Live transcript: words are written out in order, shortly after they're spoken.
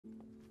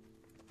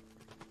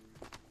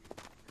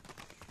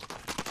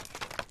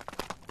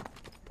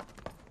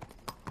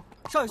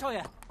少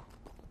爷，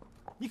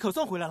你可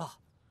算回来了。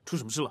出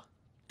什么事了？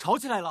吵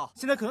起来了，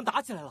现在可能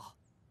打起来了。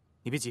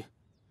你别急，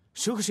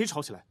谁和谁吵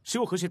起来，谁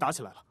又和谁打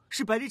起来了？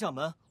是百里掌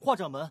门、华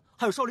掌门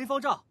还有少林方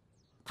丈，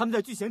他们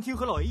在聚贤厅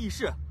和老爷议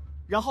事，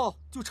然后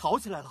就吵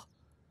起来了，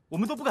我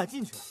们都不敢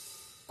进去。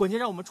管家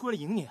让我们出来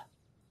迎你。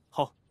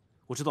好，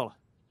我知道了。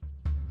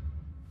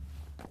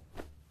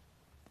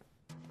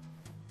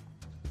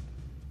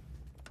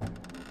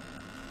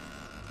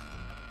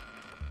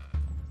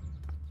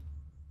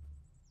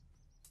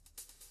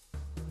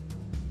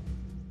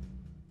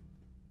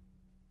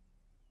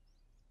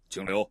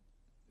清流，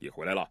你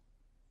回来了。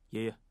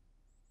爷爷，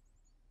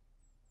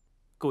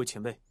各位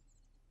前辈。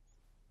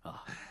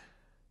啊，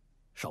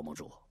少盟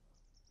主，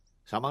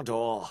少盟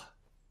主，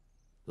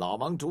老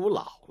盟主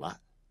老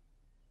了，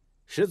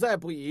实在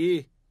不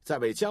宜再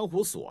为江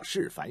湖琐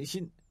事烦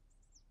心。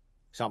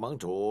少盟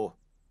主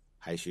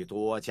还需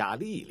多加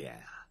历练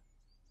啊。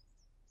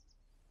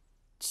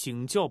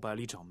请教百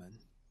里掌门。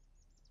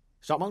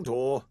少盟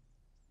主，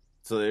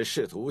自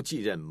仕途继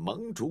任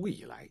盟主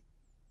以来，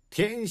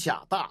天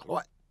下大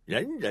乱，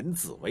人人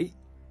自危。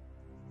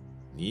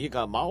你一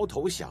个毛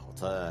头小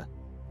子，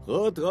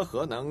何德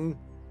何能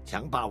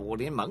强霸武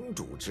林盟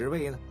主之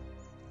位呢？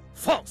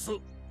放肆！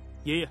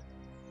爷爷，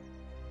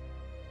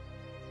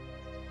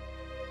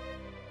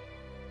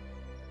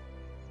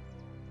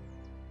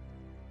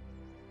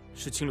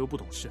是清流不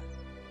懂事，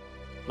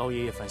老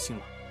爷爷烦心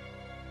了。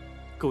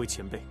各位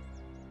前辈，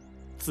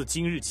自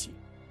今日起，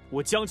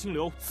我江清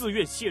流自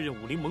愿卸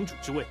任武林盟主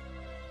之位，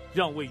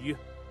让位于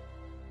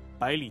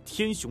百里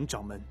天雄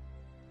掌门。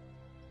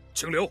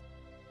清流，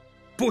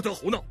不得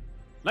胡闹！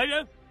来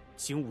人，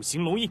请五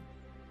行龙印。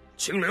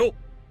清流，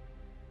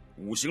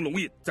五行龙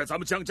印在咱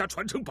们江家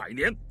传承100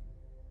年，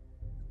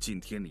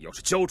今天你要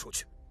是交出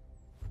去，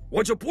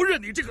我就不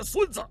认你这个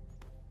孙子。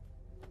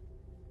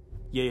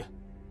爷爷，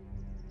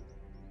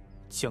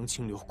江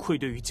清流愧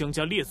对于江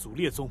家列祖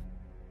列宗，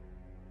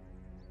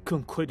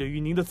更愧对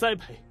于您的栽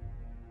培。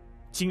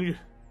今日，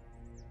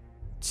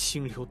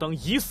清流当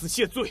以死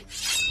谢罪。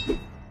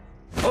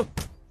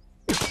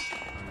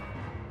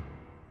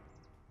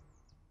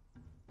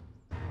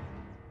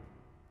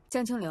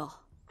江清流，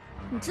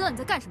你知道你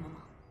在干什么吗？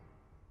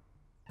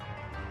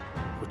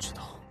我知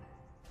道。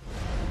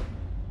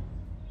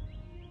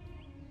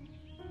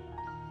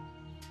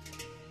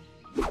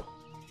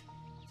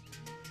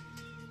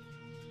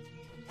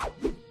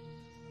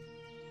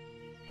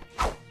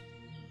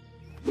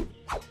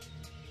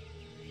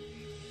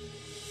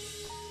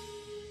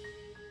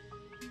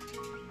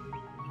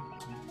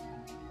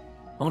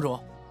盟主，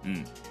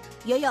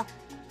爷爷，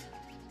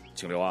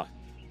清流啊，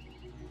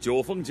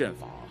九风剑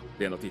法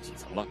练到第几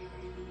层了？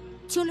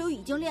清流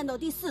已经练到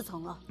第4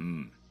层了。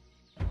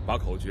把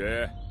口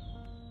诀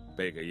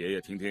背给爷爷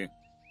听听。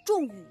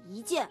众语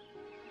一剑，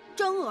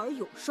真而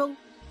有声，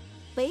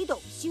北斗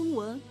星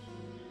文，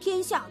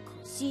天下可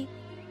惜，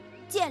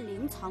剑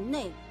灵藏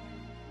内，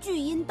巨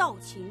阴道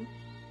情，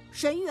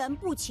神元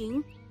不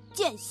情，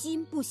剑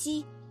心不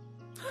息。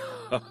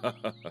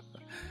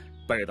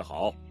背得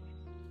好。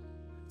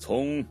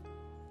从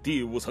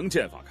第5层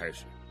剑法开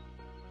始，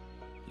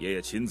爷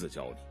爷亲自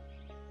教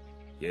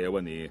你。爷爷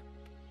问你，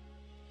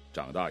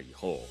长大以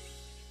后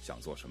想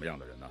做什么样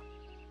的人呢？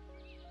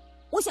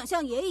我想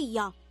像爷爷一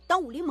样当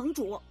武林盟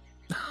主。